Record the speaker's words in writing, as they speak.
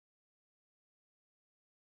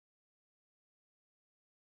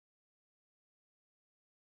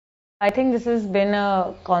I think this has been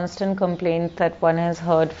a constant complaint that one has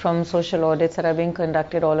heard from social audits that are being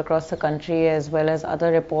conducted all across the country, as well as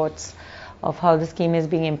other reports of how the scheme is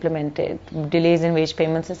being implemented. Delays in wage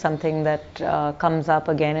payments is something that comes up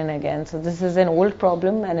again and again. So this is an old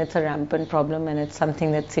problem, and it's a rampant problem, and it's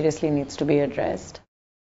something that seriously needs to be addressed.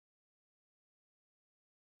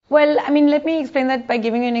 Well, I mean, let me explain that by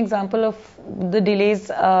giving you an example of the delays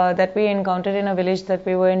that we encountered in a village that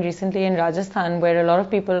we were in recently in Rajasthan, where a lot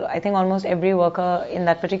of people, I think almost every worker in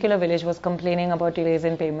that particular village was complaining about delays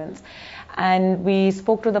in payments. And we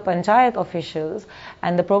spoke to the panchayat officials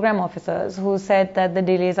and the program officers who said that the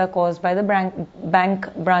delays are caused by the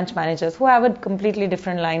bank branch managers, who have a completely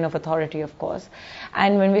different line of authority, of course.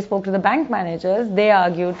 And when we spoke to the bank managers, they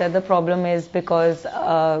argued that the problem is because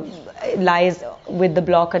it lies with the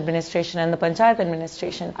block administration and the panchayat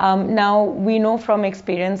administration. Now, we know from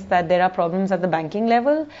experience that there are problems at the banking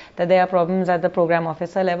level, that there are problems at the program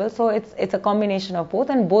officer level. So it's a combination of both,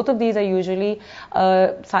 and both of these are usually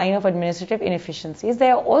a sign of administrative inefficiencies.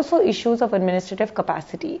 There are also issues of administrative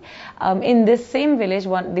capacity. In this same village,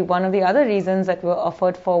 one of the other reasons that were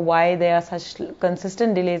offered for why there are such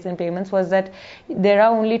consistent delays in payments was that there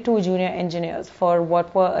are only 2 junior engineers for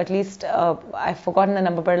what were at least, I've forgotten the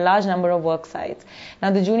number, but a large number of work sites.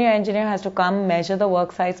 Now, the junior engineer has to come measure the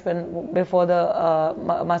work sites before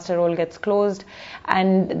the muster roll gets closed,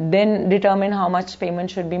 and then determine how much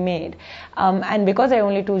payment should be made. And because there are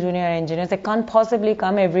only 2 junior engineers, they can't possibly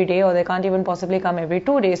come every day, or they can't even possibly come every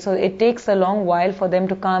 2 days. So it takes a long while for them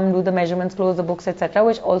to come, do the measurements, close the books, etc.,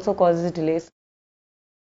 which also causes delays.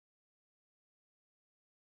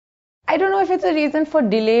 I don't know if it's a reason for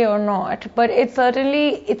delay or not, but it's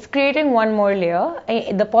creating one more layer.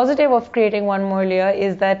 The positive of creating one more layer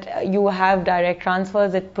is that you have direct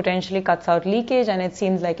transfers. It potentially cuts out leakage, and it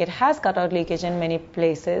seems like it has cut out leakage in many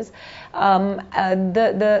places.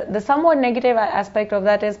 The somewhat negative aspect of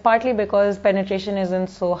that is partly because penetration isn't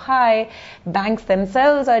so high. Banks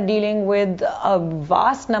themselves are dealing with a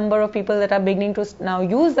vast number of people that are beginning to now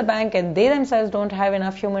use the bank, and they themselves don't have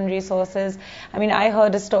enough human resources. I mean, I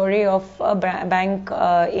heard a story of a bank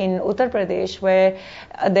in Uttar Pradesh where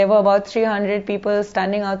there were about 300 people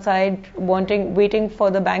standing outside waiting for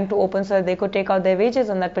the bank to open so that they could take out their wages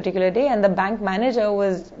on that particular day, and the bank manager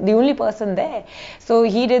was the only person there. So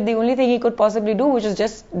he did the only thing he could possibly do, which is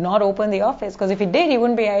just not open the office, because if he did, he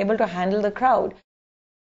wouldn't be able to handle the crowd.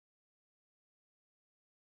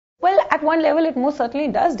 Well, at one level, it most certainly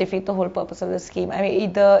does defeat the whole purpose of the scheme. I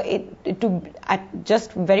mean,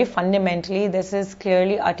 just very fundamentally, this is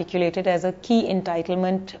clearly articulated as a key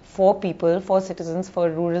entitlement for people, for citizens,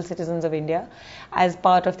 for rural citizens of India, as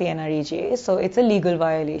part of the NREGA. So it's a legal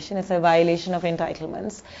violation. It's a violation of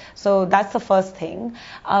entitlements. So that's the first thing.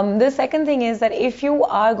 The second thing is that if you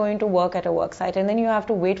are going to work at a work site and then you have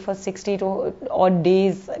to wait for 60 to odd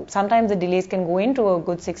days, sometimes the delays can go into a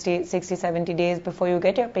good 60, 70 days before you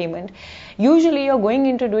get your payment. Usually you're going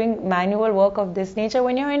into doing manual work of this nature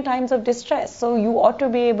when you're in times of distress. So you ought to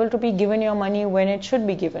be able to be given your money when it should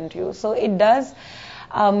be given to you. So it does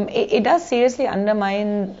seriously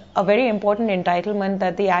undermine a very important entitlement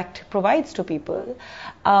that the Act provides to people,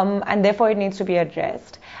 and therefore it needs to be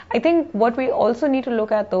addressed. I think what we also need to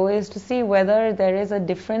look at, though, is to see whether there is a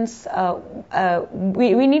difference.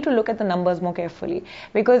 We need to look at the numbers more carefully,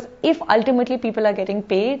 because if ultimately people are getting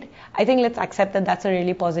paid, I think let's accept that that's a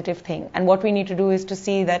really positive thing. And what we need to do is to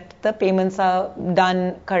see that the payments are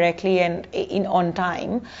done correctly and on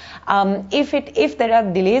time. If there are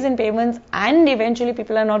delays in payments and eventually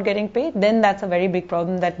people are not getting paid, then that's a very big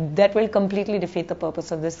problem that will completely defeat the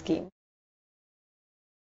purpose of this scheme.